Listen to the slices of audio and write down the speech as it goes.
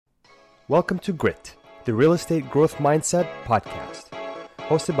Welcome to Grit, the Real Estate Growth Mindset podcast,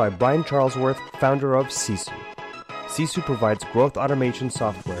 hosted by Brian Charlesworth, founder of Sisu. Sisu provides growth automation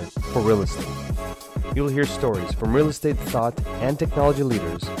software for real estate. You'll hear stories from real estate thought and technology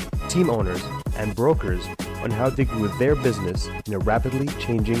leaders, team owners, and brokers on how they grew their business in a rapidly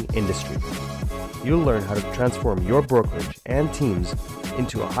changing industry. You'll learn how to transform your brokerage and teams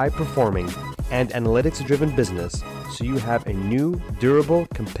into a high-performing and analytics-driven business so you have a new, durable,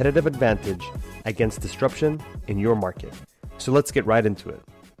 competitive advantage against disruption in your market. So let's get right into it.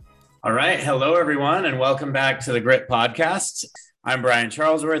 All right. Hello, everyone, and welcome back to the Grit Podcast. I'm Brian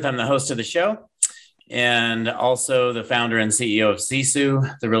Charlesworth. I'm the host of the show and also the founder and CEO of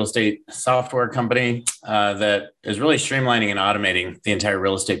Sisu, the real estate software company that is really streamlining and automating the entire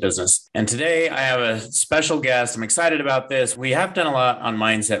real estate business. And today I have a special guest. I'm excited about this. We have done a lot on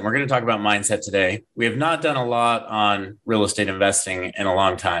mindset, and we're going to talk about mindset today. We have not done a lot on real estate investing in a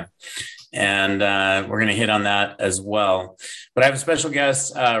long time. And we're going to hit on that as well. But I have a special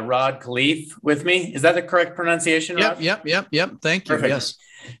guest, Rod Khleif, with me. Is that the correct pronunciation, Rod? Yep. Thank you. Perfect. Yes.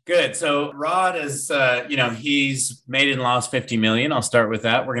 Good. So Rod is, he's made and lost 50 million. I'll start with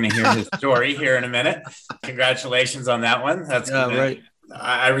that. We're going to hear his story here in a minute. Congratulations on that one. That's right.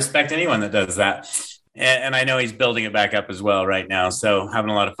 I respect anyone that does that. And I know he's building it back up as well right now. So having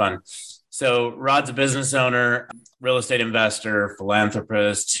a lot of fun. So Rod's a business owner, real estate investor,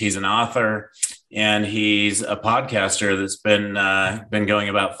 philanthropist. He's an author, and he's a podcaster that's been going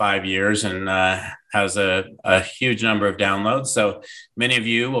about 5 years and has a huge number of downloads. So many of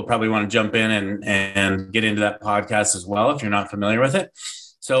you will probably want to jump in and get into that podcast as well if you're not familiar with it.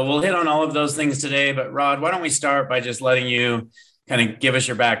 So we'll hit on all of those things today. But Rod, why don't we start by just letting you kind of give us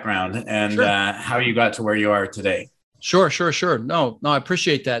your background and how you got to where you are today? Sure. No, I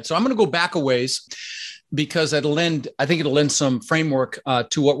appreciate that. So I'm going to go back a ways because I think it'll lend some framework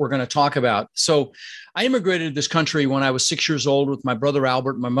to what we're going to talk about. So I immigrated to this country when I was 6 years old with my brother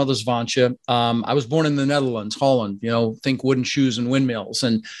Albert and my mother Svantje. I was born in the Netherlands, Holland, think wooden shoes and windmills.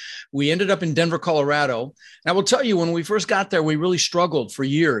 And we ended up in Denver, Colorado. And I will tell you, when we first got there, we really struggled for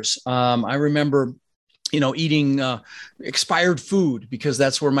years. I remember eating expired food because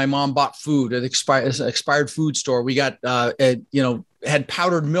that's where my mom bought food at expired food store. We got, had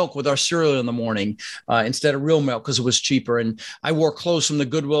powdered milk with our cereal in the morning instead of real milk because it was cheaper. And I wore clothes from the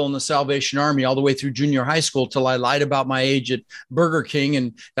Goodwill and the Salvation Army all the way through junior high school till I lied about my age at Burger King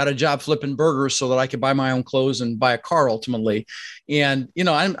and got a job flipping burgers so that I could buy my own clothes and buy a car ultimately. And,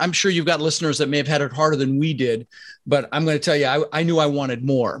 I'm sure you've got listeners that may have had it harder than we did, but I'm going to tell you, I knew I wanted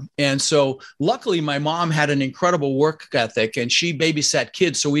more. And so luckily my mom had an incredible work ethic and she babysat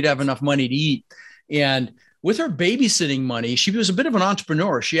kids so we'd have enough money to eat. And with her babysitting money, she was a bit of an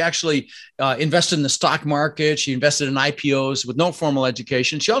entrepreneur. She actually invested in the stock market. She invested in IPOs with no formal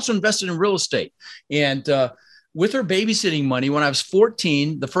education. She also invested in real estate. And with her babysitting money, when I was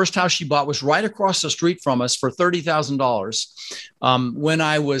 14, the first house she bought was right across the street from us for $30,000. When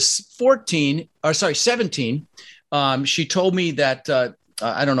I was 17, she told me that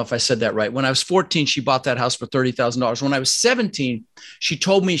I don't know if I said that right. When I was 14, she bought that house for $30,000. When I was 17, she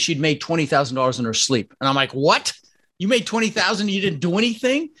told me she'd made $20,000 in her sleep. And I'm like, what? You made $20,000? You didn't do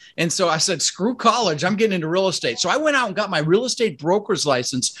anything? And so I said, screw college. I'm getting into real estate. So I went out and got my real estate broker's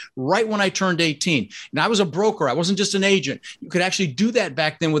license right when I turned 18. And I was a broker. I wasn't just an agent. You could actually do that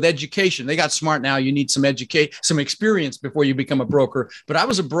back then with education. They got smart now. You need some experience before you become a broker. But I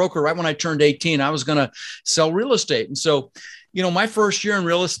was a broker right when I turned 18. I was going to sell real estate. And so my first year in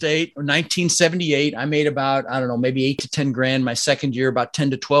real estate, 1978, I made about, maybe 8 to 10 grand. My second year, about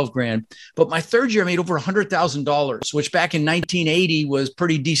 10 to 12 grand. But my third year, I made over $100,000, which back in 1980 was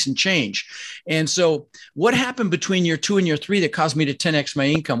pretty decent change. And so what happened between year 2 and year 3 that caused me to 10X my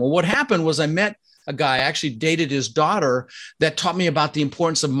income? Well, what happened was I met a guy, I actually dated his daughter, that taught me about the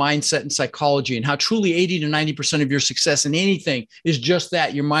importance of mindset and psychology and how truly 80 to 90% of your success in anything is just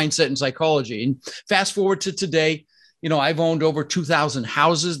that, your mindset and psychology. And fast forward to today, I've owned over 2,000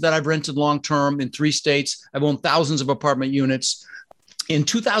 houses that I've rented long-term in 3 states. I've owned thousands of apartment units. In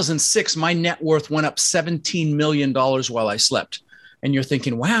 2006, my net worth went up $17 million while I slept. And you're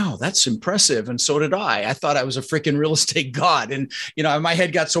thinking, wow, that's impressive. And so did I. I thought I was a freaking real estate god. And, my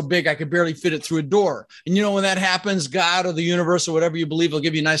head got so big, I could barely fit it through a door. And when that happens, God or the universe or whatever you believe will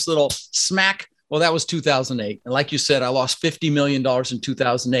give you a nice little smack. Well, that was 2008. And like you said, I lost $50 million in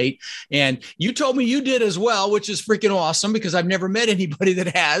 2008. And you told me you did as well, which is freaking awesome because I've never met anybody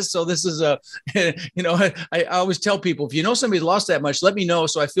that has. So this is I always tell people, if you know somebody lost that much, let me know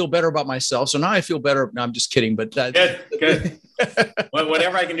so I feel better about myself. So now I feel better. No, I'm just kidding. But good.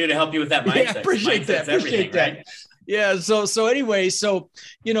 Whatever I can do to help you with that mindset. Yeah, appreciate that. Right? Yeah. So anyway,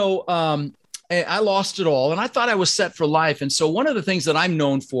 I lost it all and I thought I was set for life. And so one of the things that I'm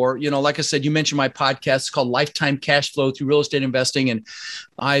known for, like I said, you mentioned my podcast, it's called Lifetime Cash Flow Through Real Estate Investing. And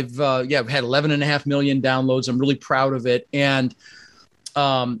I've had 11.5 million downloads. I'm really proud of it. And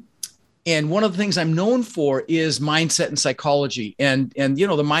one of the things I'm known for is mindset and psychology. And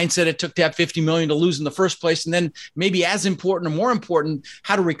the mindset it took to have 50 million to lose in the first place. And then maybe as important or more important,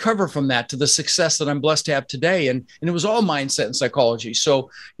 how to recover from that to the success that I'm blessed to have today. And it was all mindset and psychology. So,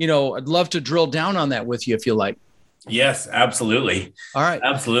 I'd love to drill down on that with you if you like. Yes, absolutely. All right.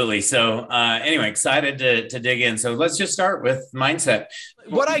 Absolutely. So anyway, excited to dig in. So let's just start with mindset.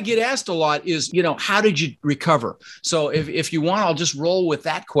 What I get asked a lot is, how did you recover? So if you want, I'll just roll with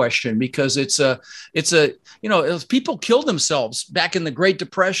that question because people killed themselves back in the Great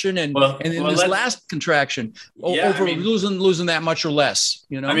Depression and in this last contraction over losing that much or less,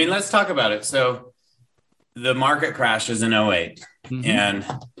 let's talk about it. So the market crashes in 2008 and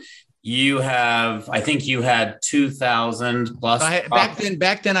I think you had 2,000 plus.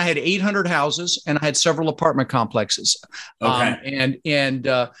 Back then I had 800 houses and I had several apartment complexes. Okay.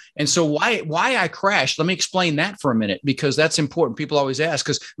 And so why I crashed, let me explain that for a minute, because that's important. People always ask,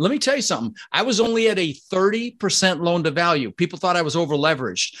 because let me tell you something. I was only at a 30% loan to value. People thought I was over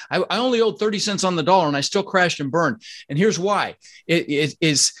leveraged. I only owed 30 cents on the dollar and I still crashed and burned. And here's why.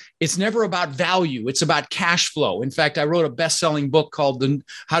 It's never about value. It's about cash flow. In fact, I wrote a best-selling book called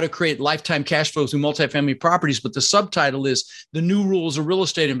How to Create Lifetime Cash Flow Through Multifamily Properties. But the subtitle is The New Rules of Real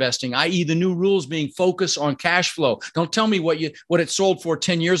Estate Investing, i.e. the new rules being focused on cash flow. Don't tell me what it sold for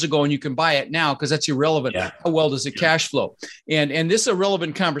 10 years ago and you can buy it now, because that's irrelevant. Yeah. How well does it cash flow? And this is a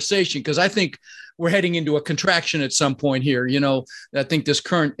relevant conversation because I think we're heading into a contraction at some point here. I think this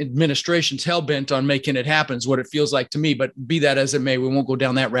current administration's hell-bent on making it happen is what it feels like to me, but be that as it may, we won't go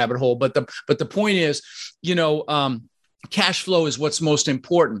down that rabbit hole. But the point is, cash flow is what's most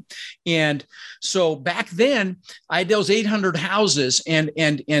important. And so back then I had those 800 houses and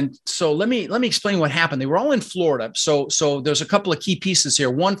so let me explain what happened. They were all in Florida. So there's a couple of key pieces here.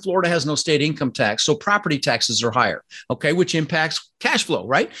 One, Florida has no state income tax. So property taxes are higher, okay, which impacts cash flow,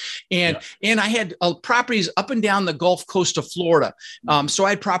 right? And I had properties up and down the Gulf Coast of Florida. So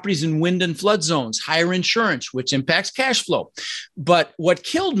I had properties in wind and flood zones, higher insurance, which impacts cash flow. But what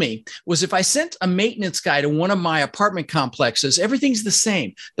killed me was if I sent a maintenance guy to one of my apartment complexes, everything's the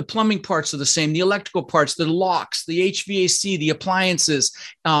same. The plumbing parts are the same, the electrical parts, the locks, the HVAC, the appliances,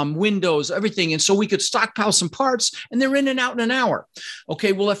 windows, everything. And so we could stockpile some parts and they're in and out in an hour.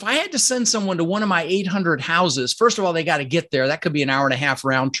 Okay, well, if I had to send someone to one of my 800 houses, first of all, they got to get there. That could be an hour and a half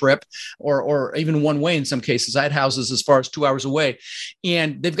round trip or even one way in some cases. I had houses as far as 2 hours away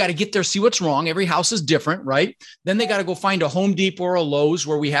and they've got to get there, see what's wrong. Every house is different, right? Then they got to go find a Home Depot or a Lowe's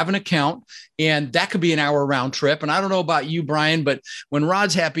where we have an account. And that could be an hour round trip. And I don't know about you, Brian, but when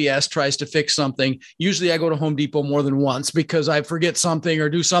Rod's happy ass tries to fix something, usually I go to Home Depot more than once because I forget something or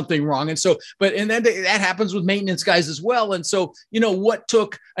do something wrong. And so, and then that happens with maintenance guys as well. And so, what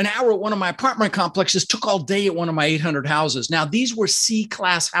took an hour at one of my apartment complexes took all day at one of my 800 houses. Now, these were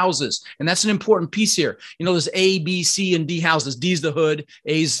C-class houses. And that's an important piece here. There's A, B, C, and D houses. D's the hood,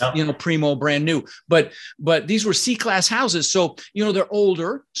 A's, primo, brand new. But these were C-class houses. So, they're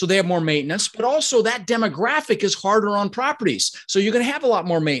older, so they have more maintenance. But also that demographic is harder on properties. So you're going to have a lot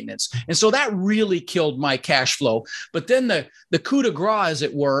more maintenance. And so that really killed my cash flow. But then the coup de grace, as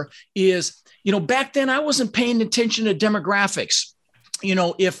it were, is, back then I wasn't paying attention to demographics.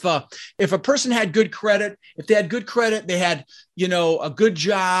 If a person had good credit, they had, a good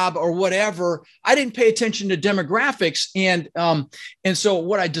job or whatever, I didn't pay attention to demographics. And so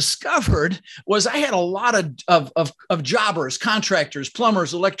what I discovered was I had a lot of jobbers, contractors,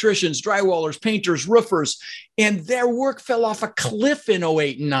 plumbers, electricians, drywallers, painters, roofers, and their work fell off a cliff in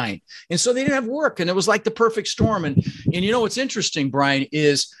 2008 and 2009. And so they didn't have work. And it was like the perfect storm. And what's interesting, Brian,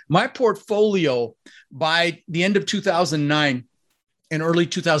 is my portfolio by the end of 2009 in early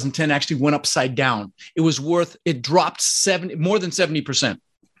 2010 actually went upside down. It dropped more than 70%.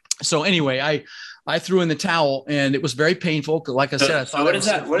 So anyway, I threw in the towel and it was very painful. Like I said, I thought. So what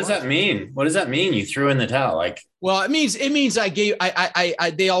does that mean? What does that mean? You threw in the towel? Well, it means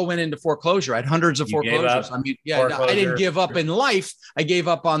they all went into foreclosure. I had hundreds of foreclosures. I didn't give up in life. I gave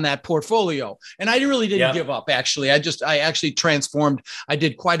up on that portfolio, and I really didn't give up. Actually, I actually transformed. I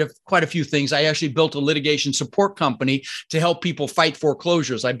did quite a few things. I actually built a litigation support company to help people fight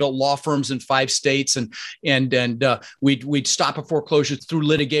foreclosures. I built law firms in 5 states, and we'd stop a foreclosure through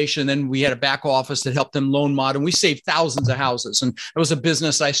litigation. Then we had a back office that helped them loan mod, and we saved thousands of houses. And it was a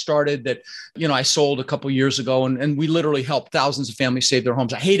business I started that I sold a couple of years ago. and we literally helped thousands of families save their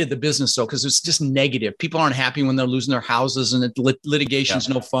homes. I hated the business though, because it's just negative. People aren't happy when they're losing their houses, and litigation's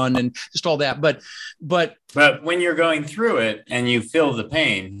no fun, and just all that. But when you're going through it and you feel the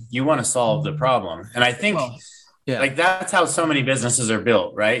pain, you want to solve the problem. And I think like that's how so many businesses are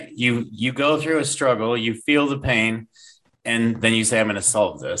built, right? You go through a struggle, you feel the pain, and then you say, I'm going to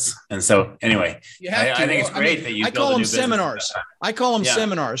solve this. And so anyway, I think it's great that you build a new business. I call them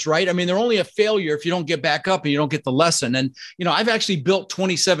seminars, right? I mean, they're only a failure if you don't get back up and you don't get the lesson. And, I've actually built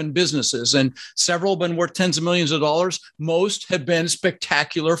 27 businesses, and several have been worth tens of millions of dollars. Most have been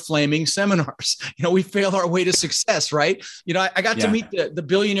spectacular flaming seminars. We fail our way to success, right? I got to meet the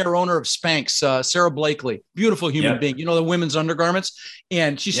billionaire owner of Spanx, Sarah Blakely, beautiful human being, the women's undergarments.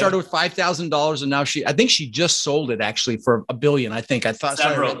 And she started with $5,000, and now I think she just sold it actually for $1 billion. I thought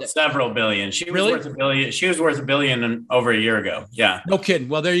several billion. She was worth $1 billion. She was worth $1 billion over a year ago. Yeah. No kidding.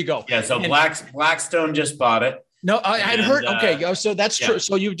 Well, there you go. Yeah. So Blackstone just bought it. No, I had heard. Okay. So that's true.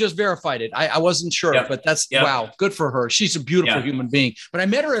 So you've just verified it. I wasn't sure, but that's wow. Good for her. She's a beautiful human being. But I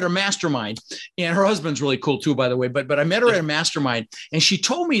met her at a mastermind, and her husband's really cool too, by the way. But I met her at a mastermind, and she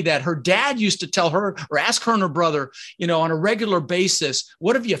told me that her dad used to tell her or ask her and her brother, on a regular basis,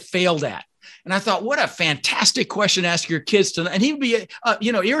 what have you failed at? And I thought, what a fantastic question to ask your kids to, and he would be,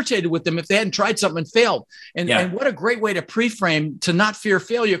 irritated with them if they hadn't tried something and failed. And what a great way to pre-frame to not fear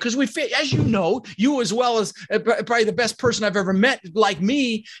failure. Because as you as well as probably the best person I've ever met, like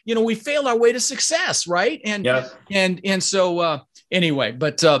me, we fail our way to success. Right. And so anyway,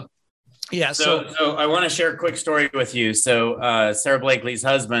 but yeah. So I want to share a quick story with you. So Sarah Blakely's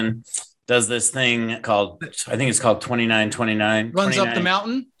husband does this thing called, I think it's called 2929. Runs up the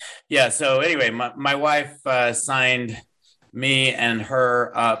mountain? Yeah. So anyway, my wife signed me and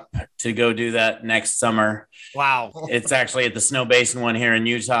her up to go do that next summer. Wow. It's actually at the Snow Basin one here in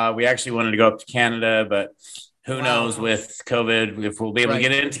Utah. We actually wanted to go up to Canada, but who knows with COVID if we'll be able to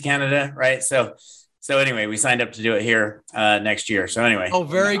get into Canada, right? So anyway, we signed up to do it here next year. So anyway,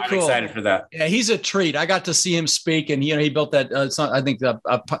 very I'm cool. Excited for that. Yeah, he's a treat. I got to see him speak, and he built that. I think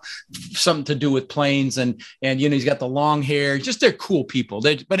something to do with planes, and he's got the long hair. Just they're cool people.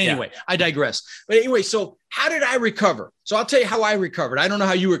 But anyway, I digress. But anyway, so how did I recover? So I'll tell you how I recovered. I don't know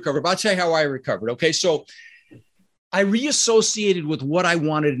how you recovered, but I'll tell you how I recovered. Okay, so I reassociated with what I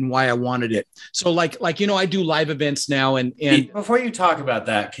wanted and why I wanted it. So like, I do live events now and before you talk about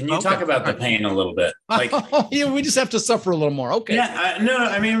that, can you talk about the pain a little bit? Like, we just have to suffer a little more. Okay. Yeah. No,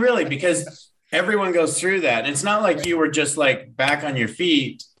 I mean, really, because everyone goes through that. It's not like you were just like back on your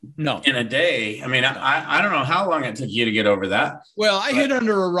feet in a day. I mean, I don't know how long it took you to get over that. Well, I hid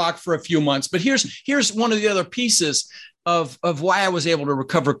under a rock for a few months, but here's one of the other pieces of why I was able to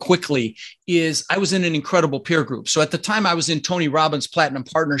recover quickly is I was in an incredible peer group. So at the time I was in Tony Robbins Platinum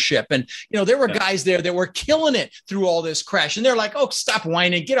Partnership, and there were guys there that were killing it through all this crash, and they're like, "Oh, stop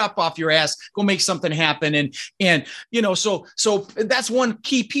whining, get up off your ass, go make something happen." And so that's one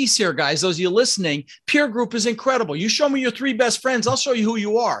key piece here, guys. Those of you listening, peer group is incredible. You show me your 3 best friends, I'll show you who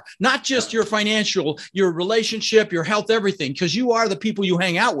you are, not just your financial, your relationship, your health, everything, because you are the people you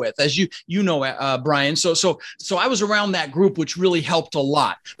hang out with, as you know, Brian. So I was around that group, which really helped a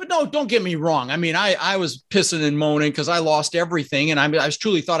lot. But no, don't get me wrong. I mean, I was pissing and moaning because I lost everything, and I was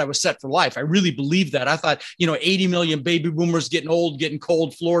truly thought I was set for life. I really believed that. I thought 80 million baby boomers getting old, getting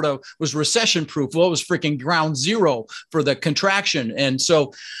cold. Florida was recession proof. Well, it was freaking ground zero for the contraction. And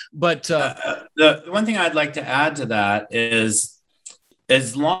so, but the one thing I'd like to add to that is,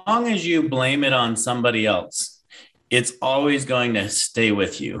 as long as you blame it on somebody else, it's always going to stay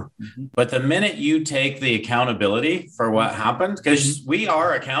with you. Mm-hmm. But the minute you take the accountability for what happened, because we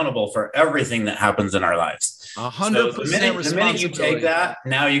are accountable for everything that happens in our lives. 100% the minute you take that,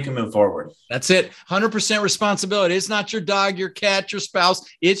 now you can move forward. That's it. 100% responsibility. It's not your dog, your cat, your spouse.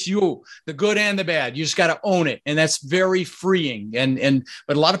 It's you, the good and the bad. You just got to own it. And that's very freeing.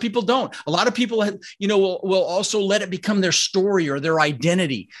 But a lot of people don't. A lot of people, will also let it become their story or their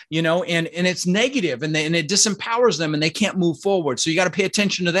identity, and it's negative, and it disempowers them and they can't move forward. So you got to pay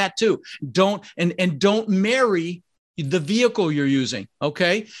attention to that too. Don't marry the vehicle you're using.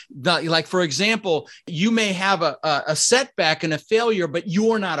 Okay. Like, for example, you may have a setback and a failure, but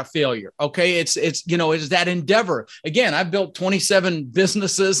you're not a failure. Okay. It's that endeavor. Again, I've built 27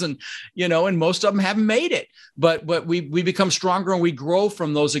 businesses and most of them haven't made it, but we become stronger and we grow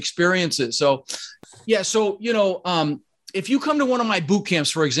from those experiences. So, yeah. So, if you come to one of my boot camps,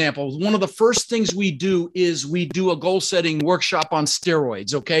 for example, one of the first things we do is we do a goal setting workshop on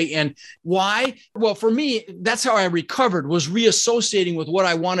steroids. Okay. And why? Well, for me, that's how I recovered, was reassociating with what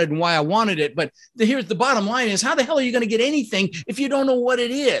I wanted and why I wanted it. But here's the bottom line is, how the hell are you going to get anything if you don't know what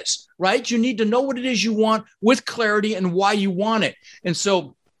it is, right? You need to know what it is you want with clarity and why you want it. And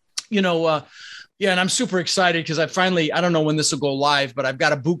so, yeah, and I'm super excited because I don't know when this will go live, but I've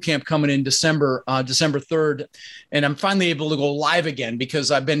got a boot camp coming in December 3rd, and I'm finally able to go live again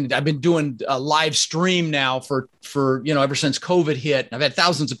because I've been doing a live stream now for ever since COVID hit. I've had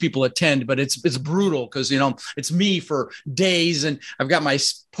thousands of people attend, but it's brutal because it's me for days, and I've got my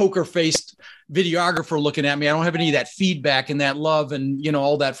poker faced videographer looking at me. I don't have any of that feedback and that love and,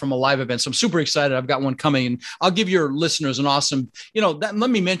 all that from a live event. So I'm super excited. I've got one coming, and I'll give your listeners an awesome, let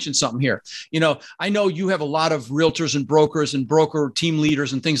me mention something here. I know you have a lot of realtors and brokers and broker team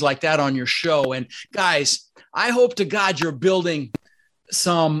leaders and things like that on your show. And guys, I hope to God you're building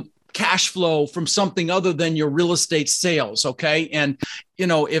some cash flow from something other than your real estate sales. Okay. And,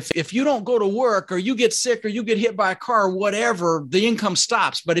 if you don't go to work or you get sick or you get hit by a car or whatever, the income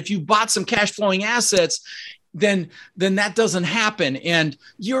stops. But if you bought some cash flowing assets, then that doesn't happen. And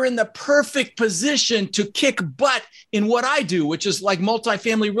you're in the perfect position to kick butt in what I do, which is like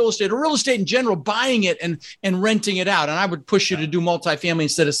multifamily real estate or real estate in general, buying it and renting it out. And I would push you to do multifamily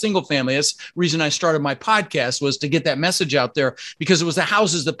instead of single family. That's the reason I started my podcast, was to get that message out there, because it was the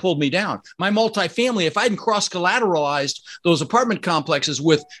houses that pulled me down. My multifamily, if I hadn't cross-collateralized those apartment complexes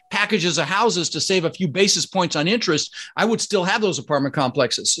with packages of houses to save a few basis points on interest, I would still have those apartment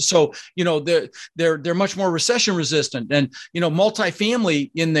complexes. So, they're much more recession resistant. And,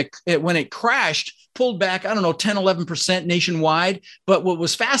 multifamily when it crashed, pulled back, 10, 11% nationwide. But what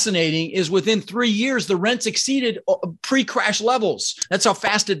was fascinating is within 3 years, the rents exceeded pre-crash levels. That's how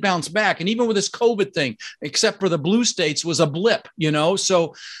fast it bounced back. And even with this COVID thing, except for the blue states, was a blip,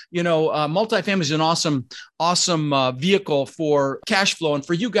 So, multifamily is an awesome vehicle for cash flow. And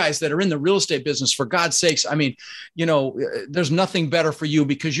for you guys that are in the real estate business, for God's sakes, there's nothing better for you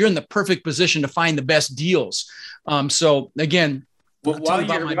because you're in the perfect position to find the best deals. So again, well, while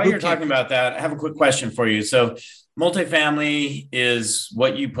you're talking about that, I have a quick question for you. So multifamily is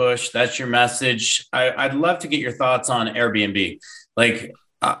what you push. That's your message. I'd love to get your thoughts on Airbnb.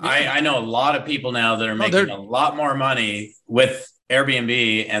 I know a lot of people now that are making a lot more money with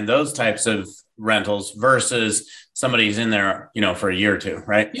Airbnb and those types of rentals versus somebody's in there, for a year or two,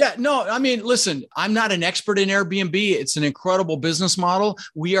 right? Yeah, no, listen, I'm not an expert in Airbnb. It's an incredible business model.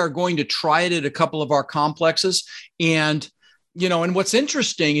 We are going to try it at a couple of our complexes. And and what's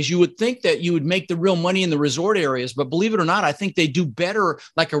interesting is you would think that you would make the real money in the resort areas, but believe it or not, I think they do better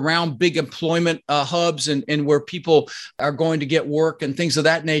like around big employment hubs and where people are going to get work and things of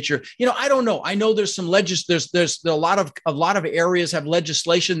that nature. I don't know. I know there's some there's a lot of areas have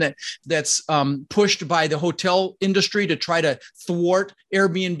legislation that's pushed by the hotel industry to try to thwart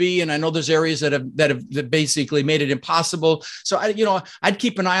Airbnb. And I know there's areas that have basically made it impossible. So I'd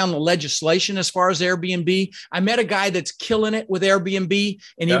keep an eye on the legislation as far as Airbnb. I met a guy that's killing it with Airbnb,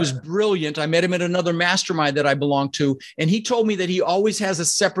 and he was brilliant. I met him at another mastermind that I belong to, and he told me that he always has a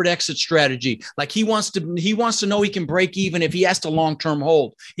separate exit strategy. Like he wants to know he can break even if he has to long-term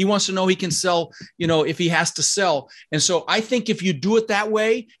hold. He wants to know he can sell, if he has to sell. And so I think if you do it that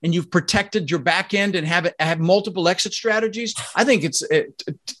way and you've protected your back end and have multiple exit strategies, I think it's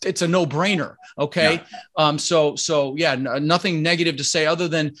a no-brainer. Okay. Yeah. Nothing negative to say other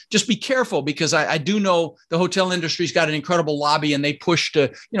than just be careful, because I do know the hotel industry's got an incredible lobby and they push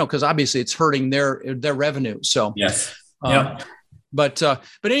to, because obviously it's hurting their revenue. So, yes. But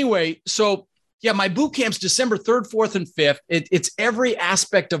anyway, so yeah, my boot camp's December 3rd, 4th, and 5th. It's every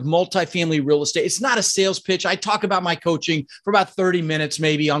aspect of multifamily real estate. It's not a sales pitch. I talk about my coaching for about 30 minutes,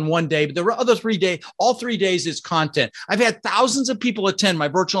 maybe on one day, but the other 3 days, all 3 days is content. I've had thousands of people attend my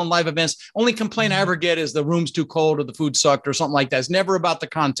virtual and live events. Only complaint I ever get is the room's too cold or the food sucked or something like that. It's never about the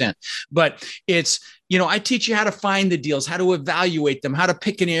content, but it's, I teach you how to find the deals, how to evaluate them, how to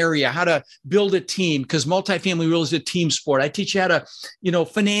pick an area, how to build a team, because multifamily real estate is a team sport. I teach you how to,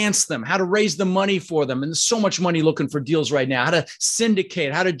 finance them, how to raise the money for them. And there's so much money looking for deals right now, how to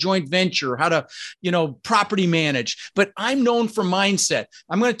syndicate, how to joint venture, how to, property manage. But I'm known for mindset.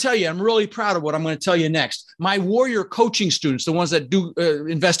 I'm going to tell you, I'm really proud of what I'm going to tell you next. My warrior coaching students, the ones that do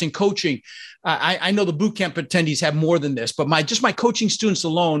invest in coaching, I know the boot camp attendees have more than this, but my coaching students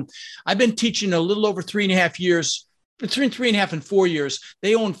alone, I've been teaching a little over 3.5 years, between 3.5 and 4 years.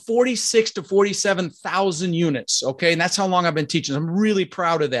 They own 46 to 47,000 units. Okay. And that's how long I've been teaching. I'm really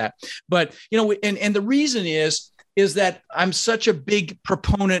proud of that. But, and the reason is is that I'm such a big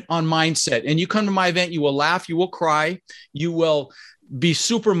proponent on mindset. And you come to my event, you will laugh, you will cry, you will be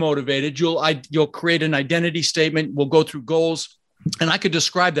super motivated. You'll create an identity statement. We'll go through goals. And I could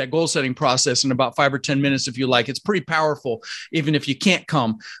describe that goal setting process in about 5 or 10 minutes if you like. It's pretty powerful, even if you can't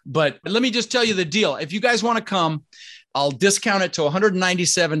come. But let me just tell you the deal. If you guys want to come, I'll discount it to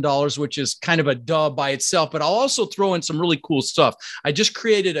 $197, which is kind of a dub by itself, but I'll also throw in some really cool stuff. I just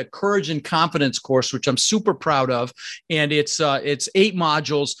created a courage and confidence course, which I'm super proud of. And it's 8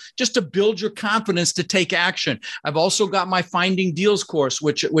 modules just to build your confidence to take action. I've also got my Finding Deals course,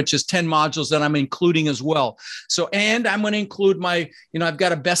 which is 10 modules that I'm including as well. So, and I'm going to include my, I've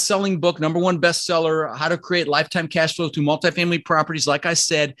got a best-selling book, #1 bestseller, How to Create Lifetime Cash Flow Through Multifamily Properties, like I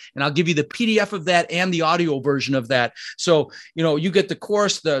said, and I'll give you the PDF of that and the audio version of that. So, you get the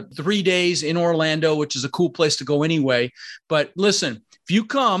course, the 3 days in Orlando, which is a cool place to go anyway. But listen, if you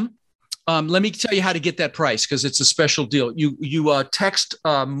come, let me tell you how to get that price, because it's a special deal. You text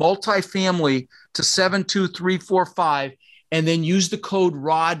multifamily to 72345 and then use the code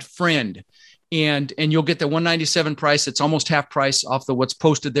RODFRIEND. And you'll get the $197 price. It's almost half price off what's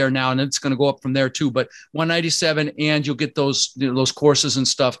posted there now, and it's going to go up from there too. But $197, and you'll get those courses and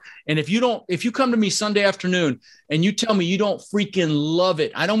stuff. And if you come to me Sunday afternoon and you tell me you don't freaking love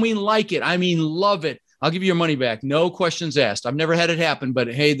it, I don't mean like it, I mean love it, I'll give you your money back. No questions asked. I've never had it happen, but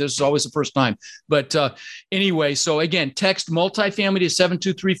hey, this is always the first time. But anyway, so again, text multifamily to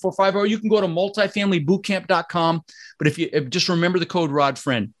 72345, or you can go to multifamilybootcamp.com. But if you just remember the code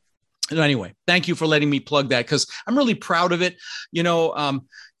RODFRIEND. Anyway, thank you for letting me plug that, because I'm really proud of it. And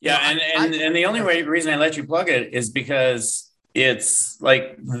the only reason I let you plug it is because it's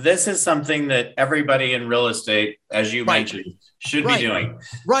like, this is something that everybody in real estate, as you mentioned, should be doing.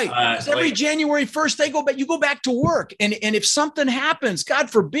 Right. Every January 1st, you go back to work. And if something happens,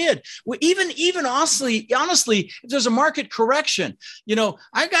 God forbid, even honestly, if there's a market correction,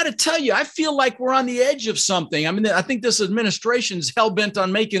 I got to tell you, I feel like we're on the edge of something. I mean, I think this administration is hell bent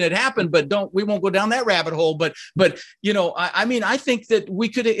on making it happen, but we won't go down that rabbit hole. But I think that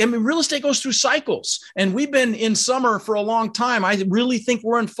real estate goes through cycles, and we've been in summer for a long time. I really think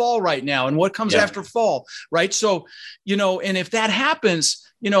we're in fall right now, and what comes after fall. Right. So, and if that happens,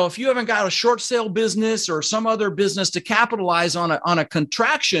 if you haven't got a short sale business or some other business to capitalize on a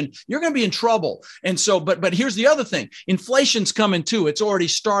contraction, you're going to be in trouble. And so, but here's the other thing. Inflation's coming too. It's already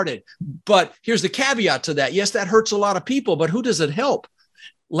started. But here's the caveat to that. Yes, that hurts a lot of people, but who does it help?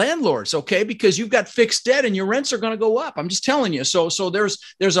 Landlords, okay, because you've got fixed debt and your rents are going to go up. I'm just telling you. So there's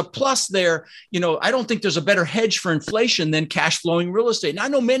a plus there. I don't think there's a better hedge for inflation than cash flowing real estate. And I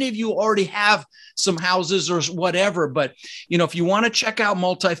know many of you already have some houses or whatever, but if you want to check out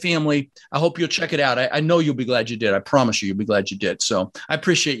multifamily, I hope you'll check it out. I know you'll be glad you did. I promise you'll be glad you did. So I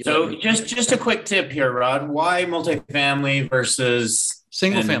appreciate you. So just a quick tip here, Rod. Why multifamily versus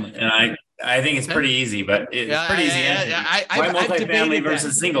single family? And I think it's pretty easy, but it's pretty easy. Why multifamily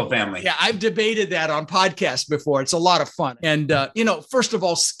versus single family? Yeah, I've debated that on podcasts before. It's a lot of fun. And, first of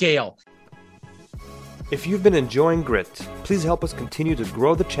all, scale. If you've been enjoying Grit, please help us continue to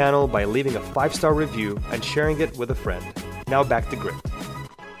grow the channel by leaving a 5-star review and sharing it with a friend. Now back to Grit.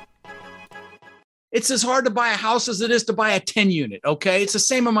 It's as hard to buy a house as it is to buy a 10 unit. Okay. It's the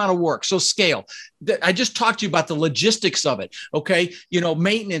same amount of work. So scale. I just talked to you about the logistics of it. Okay.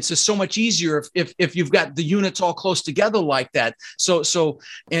 Maintenance is so much easier if you've got the units all close together like that.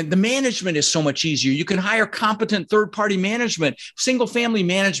 And the management is so much easier. You can hire competent third-party management, single family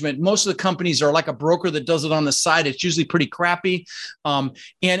management. Most of the companies are like a broker that does it on the side. It's usually pretty crappy. And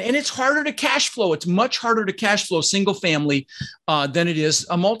it's harder to cash flow. It's much harder to cash flow single family than it is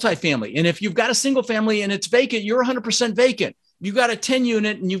a multifamily. And if you've got a single family and it's vacant, you're 100% vacant. You got a 10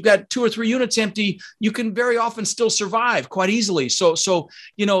 unit and you've got 2 or 3 units empty, you can very often still survive quite easily. So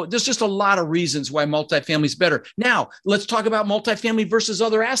there's just a lot of reasons why multifamily is better. Now, let's talk about multifamily versus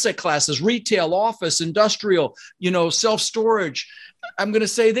other asset classes: retail, office, industrial, self-storage. I'm going to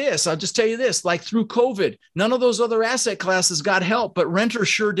say this. I'll just tell you this, like through COVID, none of those other asset classes got help, but renters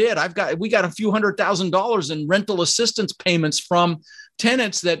sure did. We got a few $100,000 in rental assistance payments from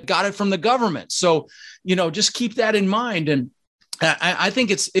tenants that got it from the government. So, just keep that in mind. And I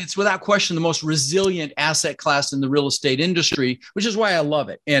think it's without question the most resilient asset class in the real estate industry, which is why I love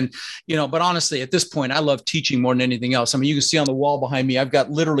it. And, but honestly, at this point, I love teaching more than anything else. I mean, you can see on the wall behind me, I've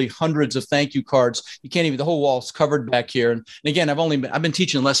got literally hundreds of thank you cards. You can't even, the whole wall's covered back here. And again, I've been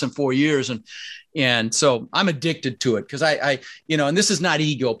teaching less than 4 years. And, And so I'm addicted to it because I, and this is not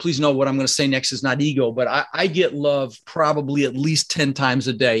ego. Please know what I'm going to say next is not ego, but I get love probably at least 10 times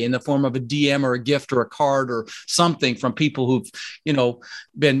a day in the form of a DM or a gift or a card or something from people who've,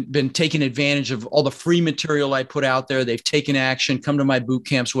 been taking advantage of all the free material I put out there. They've taken action, come to my boot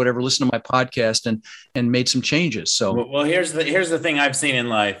camps, whatever, listen to my podcast and made some changes. So, well, here's the thing I've seen in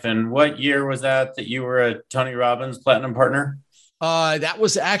life. And what year was that you were a Tony Robbins Platinum Partner? That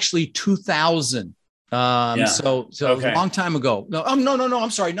was actually 2000. So okay. It was a long time ago. No,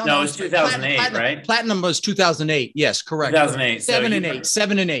 I'm sorry. No, it was 2008, right? Platinum was 2008. Yes, correct. 2008.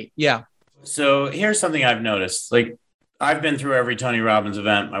 7 and 8. Yeah. So here's something I've noticed. Like, I've been through every Tony Robbins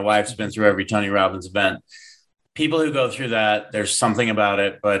event. My wife's been through every Tony Robbins event. People who go through that, there's something about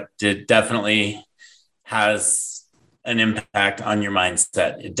it, but it definitely has an impact on your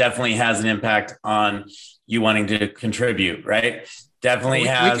mindset. It definitely has an impact on you wanting to contribute, right? Definitely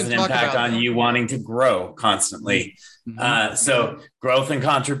has an impact on you wanting to grow constantly. Mm-hmm. So growth and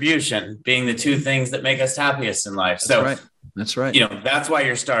contribution being the two things that make us happiest in life. That's right. That's why that's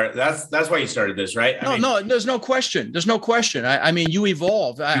why you started this, right? No, there's no question. There's no question. I mean, you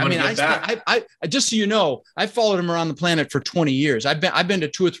evolve. I just so you know, I followed him around the planet for 20 years. I've been to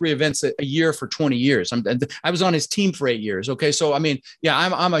 2 or 3 events a year for 20 years. I was on his team for 8 years. Okay. So, I mean, yeah,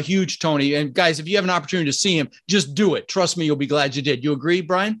 I'm a huge Tony, and guys, if you have an opportunity to see him, just do it. Trust me. You'll be glad you did. You agree,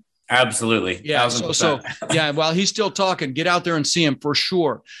 Brian? Absolutely. Yeah. So yeah, while he's still talking, get out there and see him for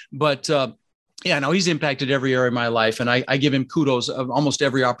sure. But, he's impacted every area of my life, and I give him kudos of almost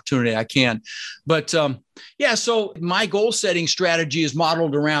every opportunity I can. But so my goal setting strategy is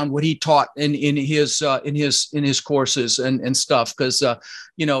modeled around what he taught in his courses and stuff. Because can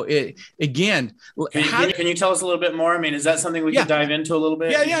you tell us a little bit more? I mean, is that something we can dive into a little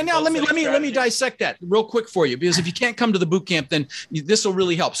bit? Yeah. Now let me dissect that real quick for you, because if you can't come to the boot camp, then this will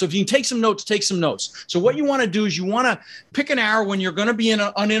really help. So if you can take some notes, take some notes. So what you want to do is you want to pick an hour when you're going to be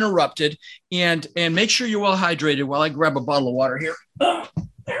uninterrupted, and make sure you're well hydrated. While I grab a bottle of water here.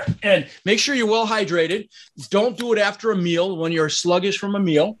 There. And make sure you're well hydrated. Don't do it after a meal when you're sluggish from a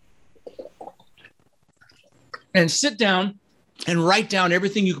meal. And sit down and write down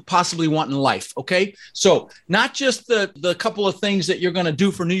everything you could possibly want in life. Okay. So not just the couple of things that you're going to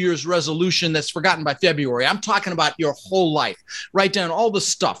do for New Year's resolution that's forgotten by February. I'm talking about your whole life. Write down all the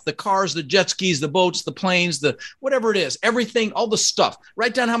stuff, the cars, the jet skis, the boats, the planes, the whatever it is, everything, all the stuff.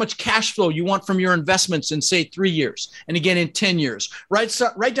 Write down how much cash flow you want from your investments in, say, 3 years. And again, in 10 years, write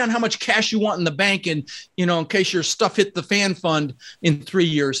down how much cash you want in the bank. And, in case your stuff hit the fan fund in 3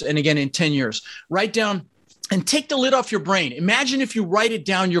 years. And again, in 10 years, write down. And take the lid off your brain. Imagine if you write it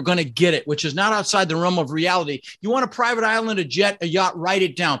down, you're going to get it, which is not outside the realm of reality. You want a private island, a jet, a yacht, write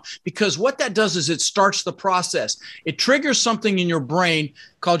it down. Because what that does is it starts the process. It triggers something in your brain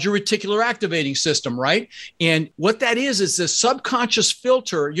called your reticular activating system, right? And what that is the subconscious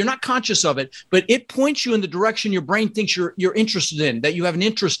filter. You're not conscious of it, but it points you in the direction your brain thinks you're interested in, that you have an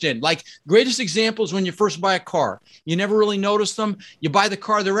interest in. Like, greatest example is when you first buy a car. You never really notice them. You buy the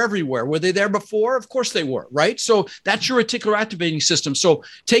car, they're everywhere. Were they there before? Of course they were, right? So that's your reticular activating system. So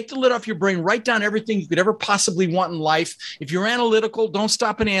take the lid off your brain, write down everything you could ever possibly want in life. If you're analytical, don't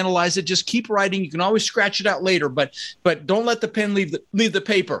stop and analyze it. Just keep writing. You can always scratch it out later, but don't let the pen leave the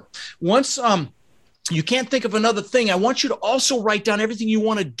paper. Once you can't think of another thing, I want you to also write down everything you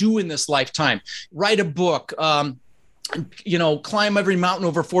want to do in this lifetime. Write a book, climb every mountain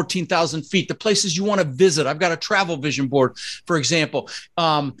over 14,000 feet, the places you want to visit. I've got a travel vision board, for example.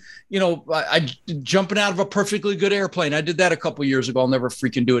 I jumping out of a perfectly good airplane. I did that a couple of years ago. I'll never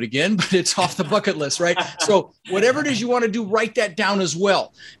freaking do it again, but it's off the bucket list, right? So whatever it is you want to do, write that down as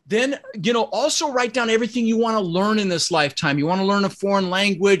well. Then, also write down everything you want to learn in this lifetime. You want to learn a foreign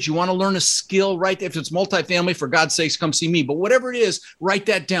language. You want to learn a skill, right? If it's multifamily, for God's sakes, come see me. But whatever it is, write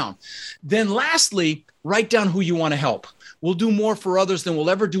that down. Then lastly, write down who you want to help. We'll do more for others than we'll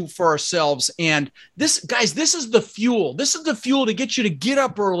ever do for ourselves. And this is the fuel. This is the fuel to get you to get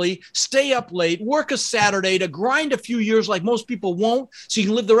up early, stay up late, work a Saturday, to grind a few years like most people won't, so you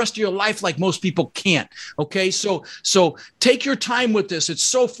can live the rest of your life like most people can't. Okay, so take your time with this. It's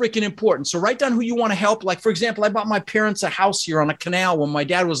so freaking important. So write down who you want to help. Like, for example, I bought my parents a house here on a canal when my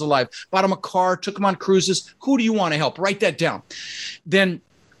dad was alive. Bought them a car, took them on cruises. Who do you want to help? Write that down. Then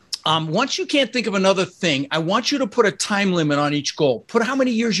Once you can't think of another thing, I want you to put a time limit on each goal. Put how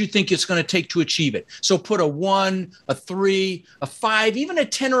many years you think it's going to take to achieve it. So put a 1, a 3, a 5, even a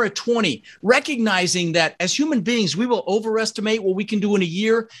 10 or a 20, recognizing that as human beings, we will overestimate what we can do in a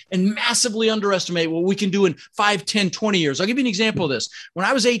year and massively underestimate what we can do in 5, 10, 20 years. I'll give you an example of this. When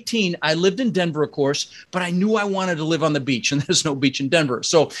I was 18, I lived in Denver, of course, but I knew I wanted to live on the beach, and there's no beach in Denver.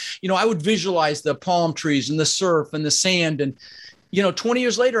 So, I would visualize the palm trees and the surf and the sand. And 20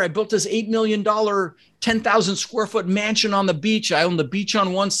 years later, I built this $8 million, 10,000 square foot mansion on the beach. I owned the beach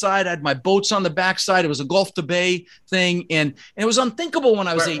on one side. I had my boats on the backside. It was a Gulf to Bay thing. And it was unthinkable when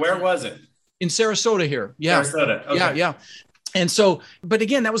I was 18. Where was it? In Sarasota here. Yeah. Sarasota. Okay. Yeah. And so, but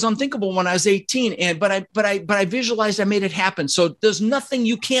again, that was unthinkable when I was 18. But I visualized I made it happen. So there's nothing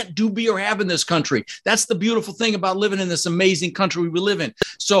you can't do, be, or have in this country. That's the beautiful thing about living in this amazing country we live in.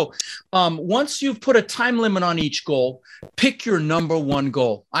 So once you've put a time limit on each goal, pick your number one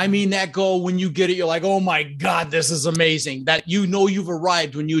goal. I mean, that goal, when you get it, you're like, oh my God, this is amazing. That you've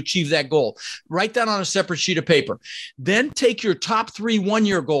arrived when you achieve that goal. Write that on a separate sheet of paper. Then take your top 3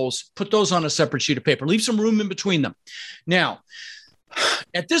 one-year goals, put those on a separate sheet of paper. Leave some room in between them. Now,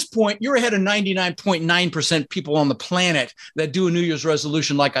 at this point, you're ahead of 99.9% people on the planet that do a New Year's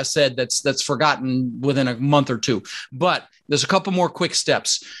resolution. Like I said, that's forgotten within a month or two. But there's a couple more quick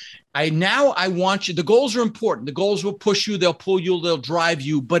steps. I want you, the goals are important. The goals will push you, they'll pull you, they'll drive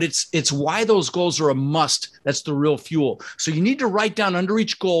you, but it's why those goals are a must. That's the real fuel. So you need to write down under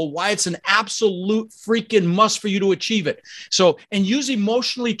each goal why it's an absolute freaking must for you to achieve it. So, and use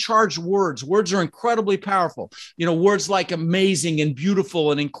emotionally charged words. Words are incredibly powerful. Words like amazing and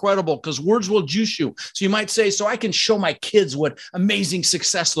beautiful and incredible, because words will juice you. So you might say, so I can show my kids what amazing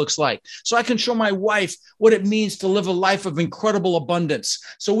success looks like. So I can show my wife what it means to live a life of incredible abundance.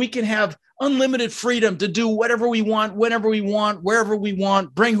 So we can have unlimited freedom to do whatever we want, whenever we want, wherever we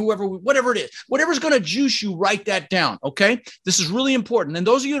want, bring whatever it is, whatever's going to juice you, write that down. Okay. This is really important. And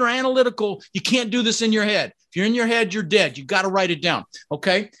those of you that are analytical, you can't do this in your head. If you're in your head, you're dead. You've got to write it down.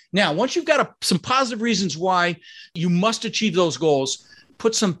 Okay. Now, once you've got some positive reasons why you must achieve those goals,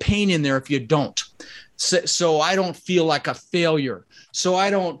 put some pain in there if you don't. So I don't feel like a failure. So I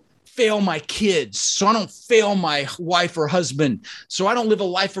don't fail my kids, so I don't fail my wife or husband, so I don't live a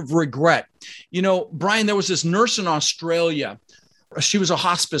life of regret. Brian, there was this nurse in Australia. She was a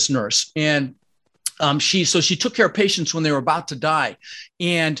hospice nurse, and she took care of patients when they were about to die.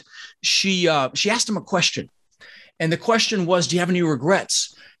 And she asked them a question. And the question was, do you have any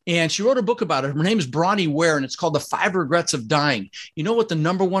regrets? And she wrote a book about it. Her name is Bronnie Ware, and it's called The 5 Regrets of Dying. You know what the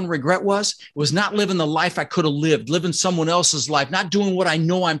number one regret was? It was not living the life I could have lived, living someone else's life, not doing what I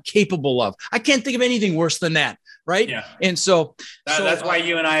know I'm capable of. I can't think of anything worse than that, right? Yeah. And so that's why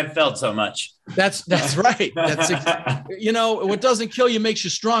you and I have felt so much. That's right. What doesn't kill you makes you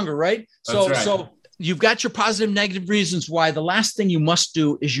stronger, right? So you've got your positive, negative reasons why. The last thing you must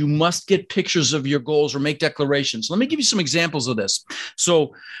do is you must get pictures of your goals or make declarations. Let me give you some examples of this.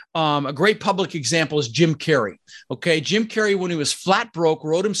 So a great public example is Jim Carrey. Okay. Jim Carrey, when he was flat broke,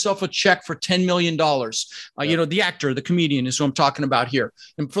 wrote himself a check for $10 million. The actor, the comedian is who I'm talking about here.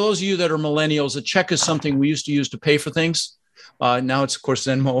 And for those of you that are millennials, a check is something we used to use to pay for things. Now it's, of course,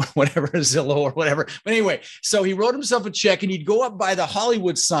 Venmo or whatever, Zillow or whatever. But anyway, so he wrote himself a check, and he'd go up by the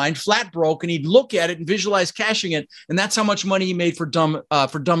Hollywood sign, flat broke, and he'd look at it and visualize cashing it. And that's how much money he made for Dumb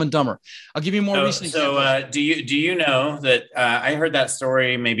and Dumber. I'll give you more recent examples. So do you know that I heard that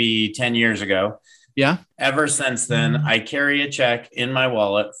story maybe 10 years ago? Yeah. Ever since then, I carry a check in my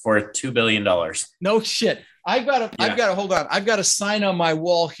wallet for $2 billion. No shit. I've got to hold on. I've got a sign on my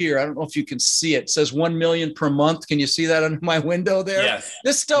wall here. I don't know if you can see it. It says 1 million per month. Can you see that under my window there? Yes.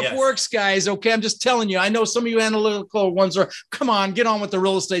 This stuff works, guys. Okay. I'm just telling you. I know some of you analytical ones are, come on, get on with the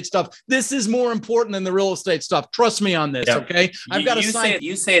real estate stuff. This is more important than the real estate stuff. Trust me on this. Yep. Okay. I've got a sign.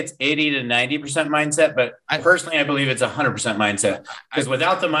 You say it's 80 to 90% mindset, but personally, I believe it's 100% mindset, because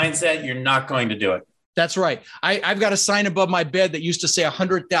without the mindset, you're not going to do it. That's right. I've got a sign above my bed that used to say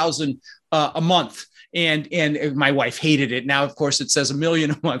 100,000 a month. And my wife hated it. Now, of course, it says $1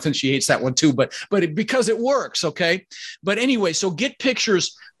 million a month, and she hates that one too. But because it works, okay. But anyway, so get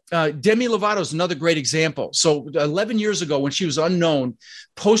pictures. Demi Lovato is another great example. So 11 years ago, when she was unknown,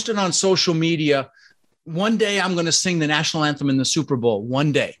 posted on social media, one day I'm going to sing the national anthem in the Super Bowl.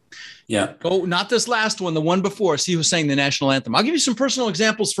 One day. Yeah. Oh, not this last one, the one before. See who sang the national anthem. I'll give you some personal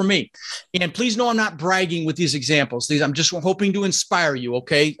examples for me. And please know I'm not bragging with these examples. I'm just hoping to inspire you,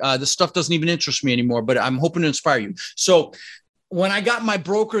 okay? This stuff doesn't even interest me anymore, but I'm hoping to inspire you. So when I got my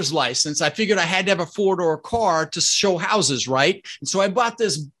broker's license, I figured I had to have a 4-door car to show houses, right? And so I bought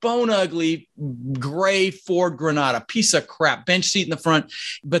this bone ugly gray Ford Granada, piece of crap, bench seat in the front.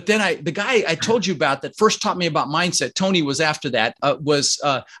 But then the guy I told you about that first taught me about mindset, Tony was after that,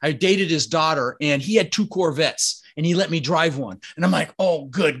 I dated his daughter, and he had 2 Corvettes. And he let me drive one. And I'm like, oh,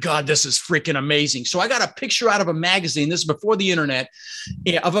 good God, this is freaking amazing. So I got a picture out of a magazine. This is before the internet,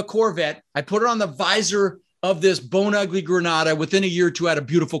 of a Corvette. I put it on the visor of this bone ugly Granada. Within a year or two, I had a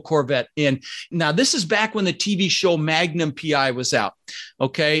beautiful Corvette. And now this is back when the TV show Magnum PI was out.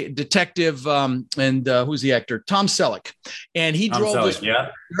 Okay. Detective, who's the actor? Tom Selleck. And he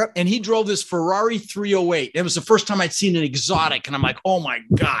drove this Ferrari 308. It was the first time I'd seen an exotic. And I'm like, oh my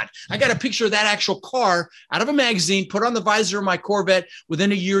God, I got a picture of that actual car out of a magazine, put on the visor of my Corvette.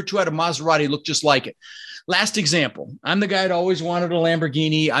 Within a year or two, I had a Maserati, looked just like it. Last example, I'm the guy that always wanted a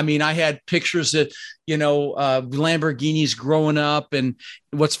Lamborghini. I mean, I had pictures of, Lamborghinis growing up. And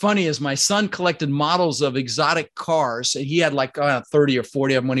what's funny is my son collected models of exotic cars. He had like 30 or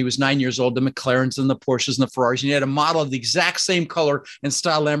 40 of them when he was 9 years old, the McLarens and the Porsches and the Ferraris. And he had a model of the exact same color and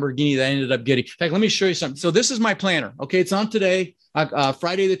style Lamborghini that I ended up getting. In fact, let me show you something. So this is my planner. Okay. It's on today.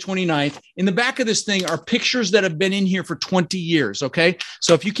 Friday the 29th. In the back of this thing are pictures that have been in here for 20 years. Okay.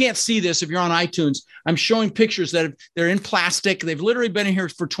 So if you can't see this, if you're on iTunes, I'm showing pictures they're in plastic. They've literally been in here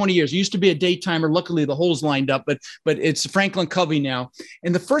for 20 years. It used to be a daytimer. Luckily the hole's lined up, but it's Franklin Covey now.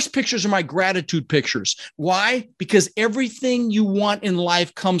 And the first pictures are my gratitude pictures. Why? Because everything you want in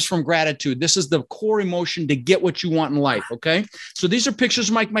life comes from gratitude. This is the core emotion to get what you want in life. Okay. So these are pictures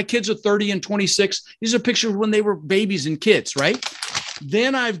of my kids are 30 and 26. These are pictures when they were babies and kids, right?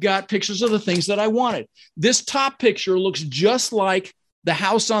 Then I've got pictures of the things that I wanted. This top picture looks just like the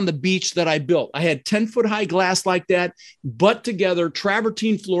house on the beach that I built. I had 10-foot high glass like that, butt together,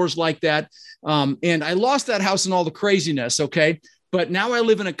 travertine floors like that. And I lost that house in all the craziness. Okay. But now I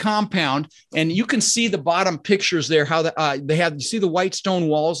live in a compound, and you can see the bottom pictures there, how you see the white stone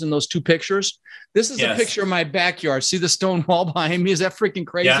walls in those 2 pictures. This is a picture of my backyard. See the stone wall behind me? Is that freaking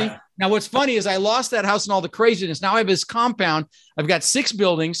crazy? Yeah. Now, what's funny is I lost that house and all the craziness. Now I have this compound. I've got 6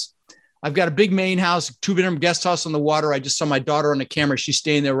 buildings. I've got a big main house, 2-bedroom guest house on the water. I just saw my daughter on the camera. She's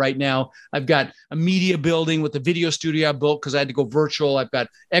staying there right now. I've got a media building with a video studio I built because I had to go virtual. I've got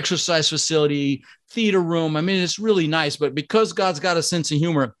exercise facility, theater room. I mean, it's really nice, but because God's got a sense of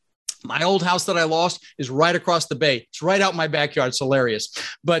humor, my old house that I lost is right across the bay. It's right out my backyard. It's hilarious.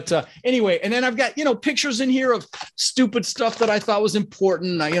 But anyway, and then I've got, pictures in here of stupid stuff that I thought was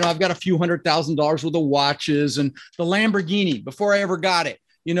important. I've got a few $100,000 worth of watches and the Lamborghini before I ever got it.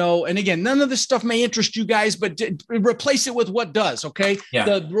 And again, none of this stuff may interest you guys, but replace it with what does. Okay. Yeah.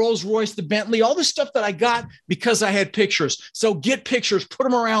 The Rolls Royce, the Bentley, all the stuff that I got because I had pictures. So get pictures, put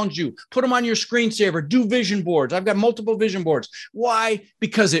them around you, put them on your screensaver, do vision boards. I've got multiple vision boards. Why?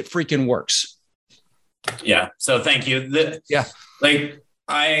 Because it freaking works. Yeah. So thank you.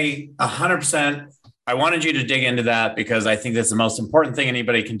 I 100%, I wanted you to dig into that because I think that's the most important thing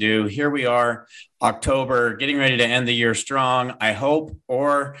anybody can do. Here we are, October, getting ready to end the year strong, I hope,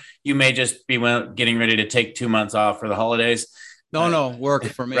 or you may just be getting ready to take 2 months off for the holidays. No, work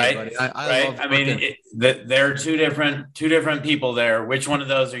for me. Right. Buddy. I mean, there are two different people there. Which one of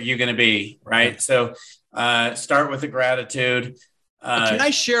those are you going to be? Right. So start with the gratitude. Can I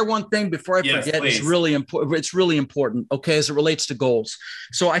share one thing before I forget? Please. It's really important. It's really important. Okay. As it relates to goals.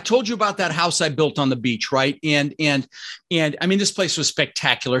 So I told you about that house I built on the beach, right? And I mean, this place was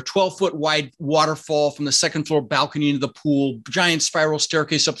spectacular. 12-foot wide waterfall from the second floor balcony into the pool, giant spiral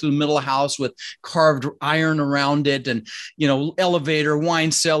staircase up through the middle of the house with carved iron around it, and, elevator,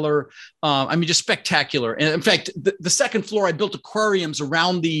 wine cellar. I mean, just spectacular. And in fact, the second floor, I built aquariums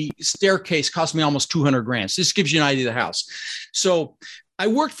around the staircase, cost me almost $200,000. This gives you an idea of the house. So I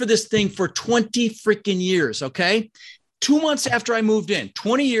worked for this thing for 20 freaking years. Okay. 2 months after I moved in,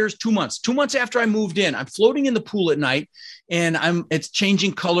 20 years, 2 months, 2 months after I moved in, I'm floating in the pool at night, and it's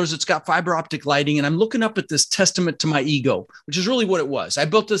changing colors. It's got fiber optic lighting. And I'm looking up at this testament to my ego, which is really what it was. I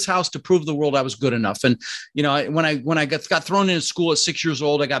built this house to prove the world I was good enough. And, when I got thrown into school at 6 years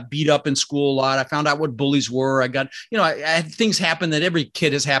old, I got beat up in school a lot. I found out what bullies were. I got, I had things happen that every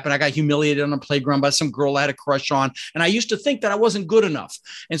kid has happened. I got humiliated on a playground by some girl I had a crush on. And I used to think that I wasn't good enough.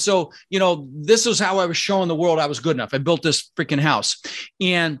 And so, this was how I was showing the world I was good enough. I built this freaking house,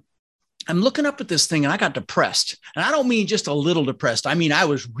 and I'm looking up at this thing, and I got depressed. And I don't mean just a little depressed. I mean, I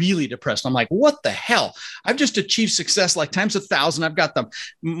was really depressed. I'm like, what the hell? I've just achieved success like times 1,000. I've got the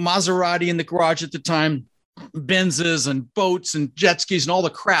Maserati in the garage at the time, Benzes and boats and jet skis and all the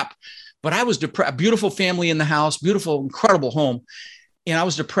crap. But I was depressed. Beautiful family in the house, beautiful, incredible home. and I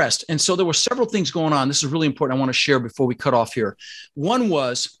was depressed. And so there were several things going on. This is really important. I want to share before we cut off here. One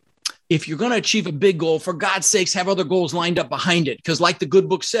was, if you're going to achieve a big goal, for God's sakes, have other goals lined up behind it. Because like the good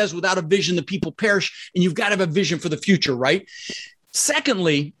book says, without a vision, the people perish, and you've got to have a vision for the future, right?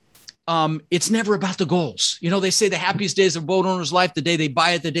 Secondly, it's never about the goals. You know, they say the happiest days of a boat owner's life, the day they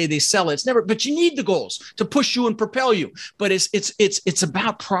buy it, the day they sell it. It's never, but you need the goals to push you and propel you. But it's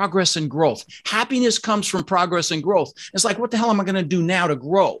about progress and growth. Happiness comes from progress and growth. It's like, what the hell am I going to do now to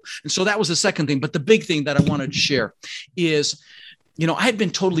grow? And so that was the second thing. But the big thing that I wanted to share is, you know, I had been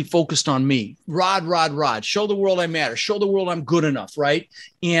totally focused on me. Rod, show the world I matter. Show the world I'm good enough, right?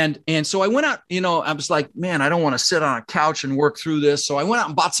 And so I went out, you know, I was like, man, I don't want to sit on a couch and work through this. So I went out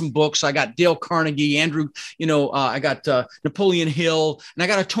and bought some books. I got Dale Carnegie, Andrew, you know, I got Napoleon Hill, and I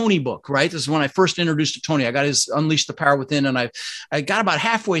got a Tony book, right? This is when I first introduced to Tony. I got his Unleash the Power Within, and I got about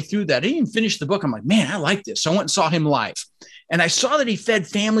halfway through that. I didn't even finish the book. I'm like, man, I like this. So I went and saw him live. And I saw that he fed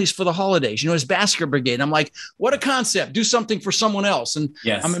families for the holidays, you know, his basket brigade. I'm like, what a concept. Do something for someone else. And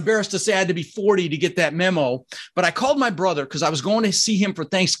yes. I'm embarrassed to say I had to be 40 to get that memo. But I called my brother because I was going to see him for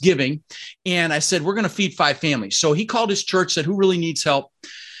Thanksgiving. And I said, we're going to feed 5 families. So he called his church, said, who really needs help?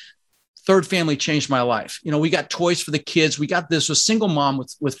 Third family changed my life. You know, we got toys for the kids. We got this, a single mom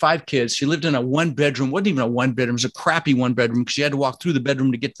with 5 kids. She lived in a 1-bedroom, wasn't even a 1-bedroom. It was a crappy 1-bedroom because she had to walk through the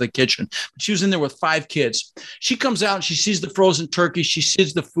bedroom to get to the kitchen. But she was in there with 5 kids. She comes out and she sees the frozen turkey. She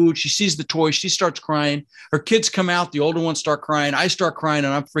sees the food. She sees the toys. She starts crying. Her kids come out. The older ones start crying. I start crying,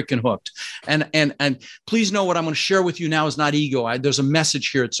 and I'm freaking hooked. And please know what I'm going to share with you now is not ego. There's a message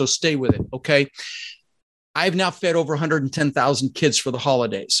here, so stay with it, okay? I've now fed over 110,000 kids for the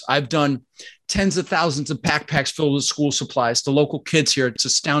holidays. I've done tens of thousands of backpacks filled with school supplies to local kids here. It's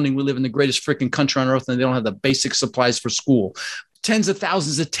astounding. We live in the greatest freaking country on earth, and they don't have the basic supplies for school. Tens of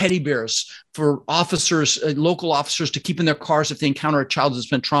thousands of teddy bears for officers, local officers, to keep in their cars if they encounter a child that's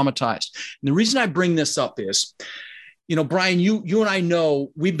been traumatized. And the reason I bring this up is, you know, Brian, you and I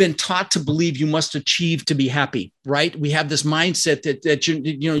know we've been taught to believe you must achieve to be happy, right? We have this mindset that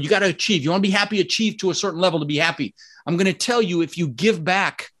you got to achieve. You want to be happy, achieve to a certain level to be happy. I'm going to tell you, if you give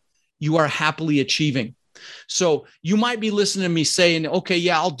back, you are happily achieving. So you might be listening to me saying, okay,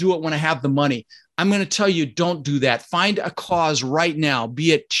 yeah, I'll do it when I have the money. I'm going to tell you, don't do that. Find a cause right now,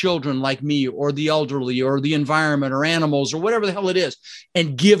 be it children like me or the elderly or the environment or animals or whatever the hell it is,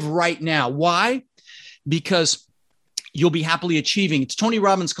 and give right now. Why? Because you'll be happily achieving. Tony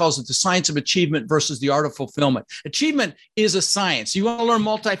Robbins calls it the science of achievement versus the art of fulfillment. Achievement is a science. You want to learn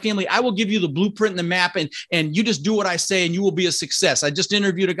multifamily? I will give you the blueprint and the map, and you just do what I say and you will be a success. I just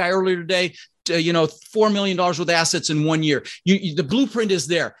interviewed a guy earlier today, $4 million worth of assets in 1 year. The blueprint is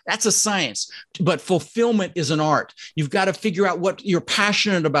there. That's a science, but fulfillment is an art. You've got to figure out what you're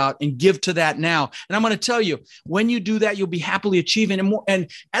passionate about and give to that now. And I'm going to tell you, when you do that, you'll be happily achieving. And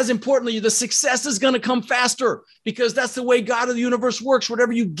as importantly, the success is going to come faster, because that's the way God of the universe works.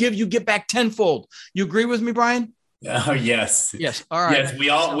 Whatever you give, you get back tenfold. You agree with me, Brian? Oh, yes. Yes. All right. Yes, we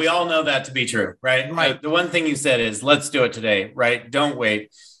all know that to be true, right? Right. The one thing you said is, let's do it today, right? Don't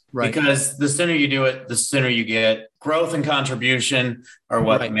wait. Right. Because the sooner you do it, the sooner you get. Growth and contribution are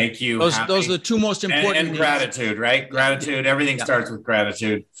what make you happy. Those are the 2 most important. And gratitude, right? Gratitude. Everything starts with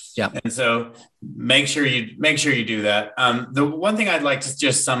gratitude. Yeah. And so make sure you do that. The one thing I'd like to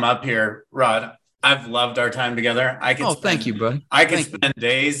just sum up here, Rod, I've loved our time together. Thank you, bud. I could spend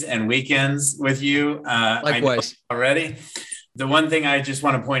days and weekends with you. Likewise. Already. The one thing I just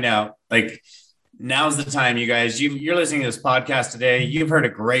want to point out, now's the time, you guys. You're listening to this podcast today. You've heard a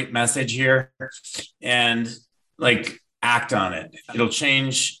great message here, and act on it. It'll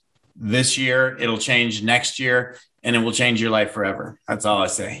change this year. It'll change next year, and it will change your life forever. That's all I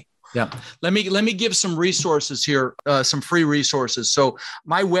say. Yeah. Let me give some resources here, some free resources. So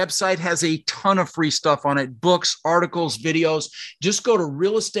my website has a ton of free stuff on it, books, articles, videos. Just go to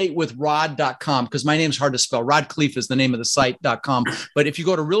realestatewithrod.com, because my name's hard to spell. Rod Khleif is the name of the site.com. But if you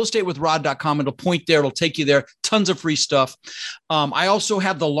go to realestatewithrod.com, it'll point there. It'll take you there. Tons of free stuff. I also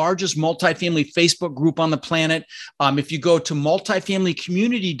have the largest multifamily Facebook group on the planet. If you go to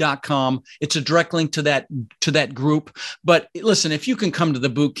multifamilycommunity.com, it's a direct link to that group. But listen, if you can come to the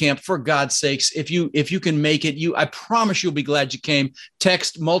boot camp, for God's sakes, if you can make it, I promise you'll be glad you came.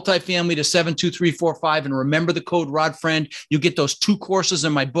 Text multifamily to 72345 and remember the code RodFriend. You get those 2 courses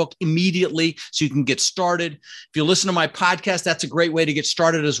in my book immediately, so you can get started. If you listen to my podcast, that's a great way to get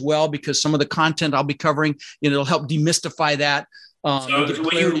started as well, because some of the content I'll be covering, it'll help demystify that. So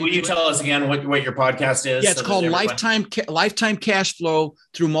will you tell us again what your podcast is? Yeah, it's called Lifetime Cash Flow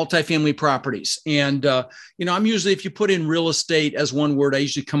Through Multifamily Properties. And, I'm usually, if you put in real estate as one word, I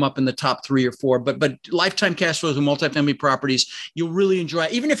usually come up in the top 3 or 4, but Lifetime Cash Flow Through Multifamily Properties, you'll really enjoy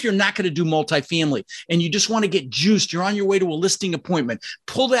it. Even if you're not going to do multifamily and you just want to get juiced, you're on your way to a listing appointment,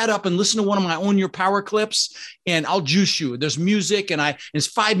 pull that up and listen to one of my Own Your Power clips and I'll juice you. There's music and it's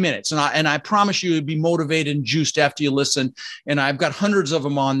 5 minutes and I promise you you'll be motivated and juiced after you listen. And I've got hundreds of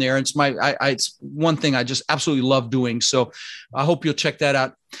them on there. It's it's one thing I just absolutely love doing. So I hope you'll check that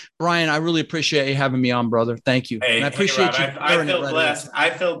out. Brian, I really appreciate you having me on, brother. Thank you. Hey, and I appreciate you. I feel blessed. I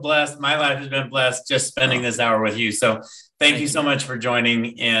feel blessed. My life has been blessed just spending this hour with you. So thank you so much for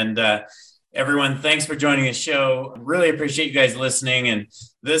joining. And everyone, thanks for joining the show. Really appreciate you guys listening. And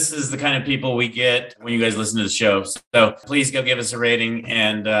this is the kind of people we get when you guys listen to the show. So please go give us a rating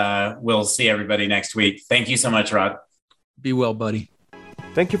and we'll see everybody next week. Thank you so much, Rod. Be well, buddy.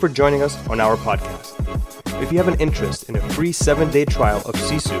 Thank you for joining us on our podcast. If you have an interest in a free 7-day trial of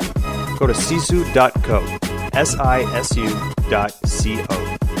Sisu, go to sisu.co,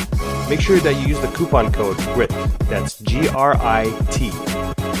 sisu.co. Make sure that you use the coupon code GRIT, that's GRIT,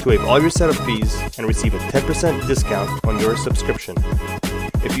 to waive all your setup fees and receive a 10% discount on your subscription.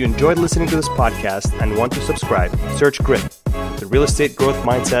 If you enjoyed listening to this podcast and want to subscribe, search GRIT, the Real Estate Growth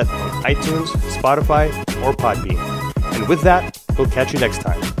Mindset, on iTunes, Spotify, or Podbean. And with that, we'll catch you next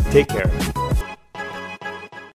time. Take care.